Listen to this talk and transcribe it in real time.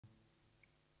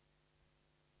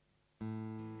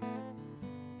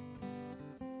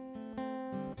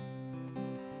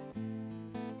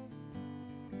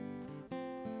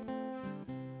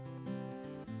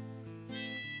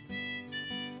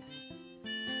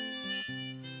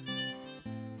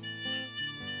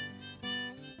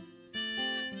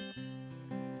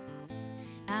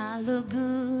I look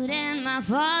good and my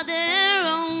father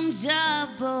owns a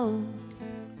boat.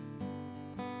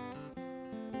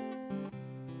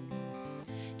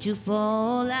 To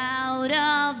fall out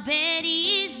of bed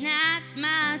is not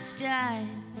my style.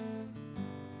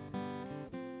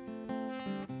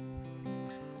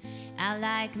 I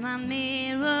like my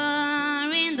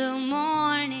mirror in the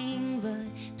morning,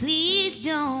 but please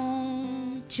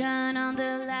don't turn on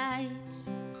the lights.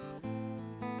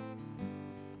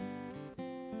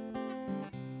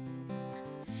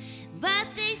 But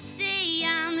they say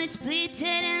I'm a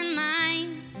split-head in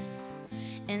mind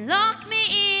and lock me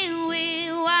in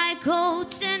with white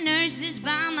coats and nurses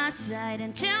by my side,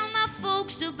 and tell my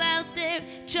folks about their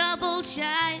troubled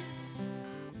child,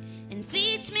 and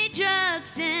feeds me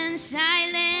drugs and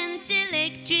silent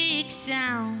electric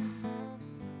sound.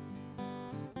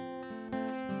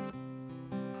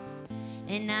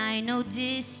 And I know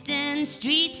distant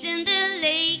streets and the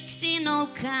lakes in all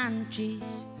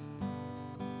countries.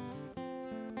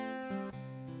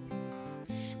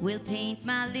 We'll paint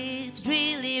my lips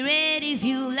really red if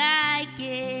you like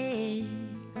it,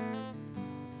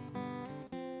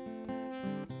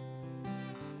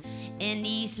 and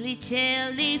easily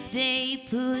tell if they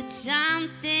put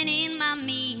something in my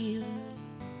meal.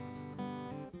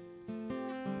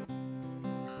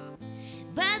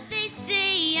 But they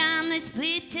say I'm a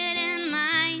split-head in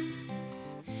mind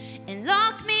and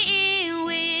lock me in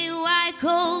with white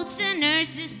coats and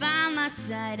nurses by my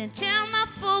side, and tell my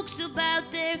folks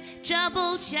about their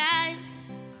troubled child,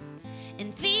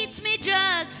 and feeds me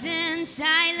drugs and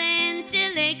silent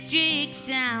electric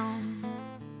sound.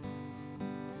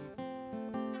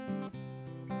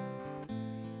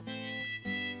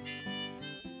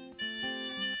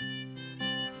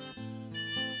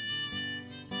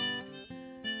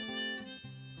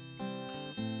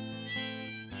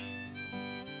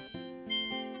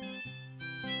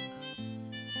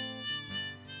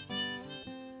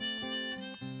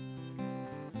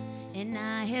 And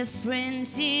I have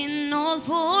friends in all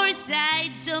four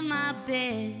sides of my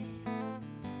bed.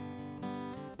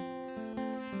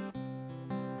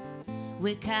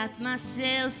 We cut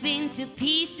myself into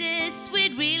pieces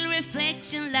with real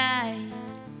reflection light.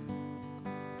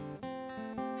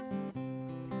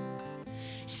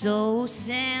 So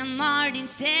Sam, Martin,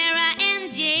 Sarah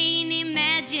and Jane,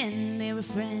 imagine mirror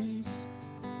friends.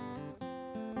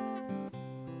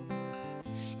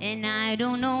 And I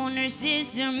don't own her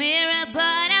sister mirror, but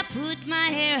I put my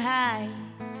hair high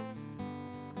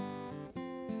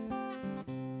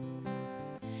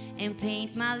and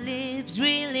paint my lips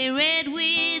really red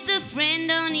with a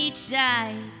friend on each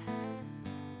side,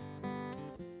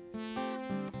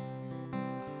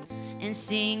 and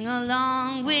sing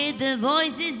along with the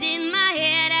voices in my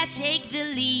head. I take the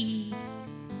lead.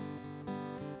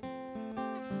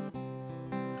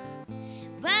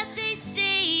 But they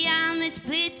say I'm a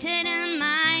split-head in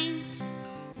mind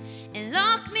and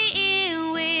lock me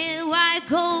in with white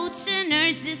coats and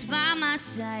nurses by my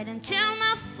side, and tell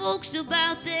my folks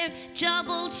about their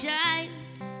troubled child,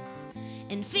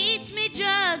 and feeds me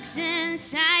drugs and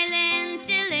silent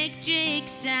electric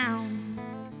sound.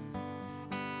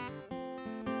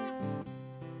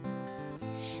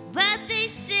 But they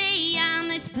say I'm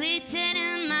a split-head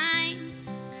in mind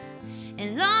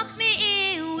and lock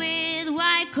me in with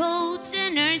white coats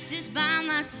and nurses by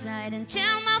my side, and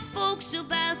tell my folks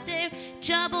about their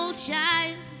troubled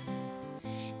child,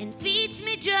 and feeds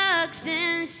me drugs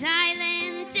and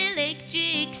silent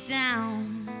electric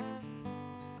sound.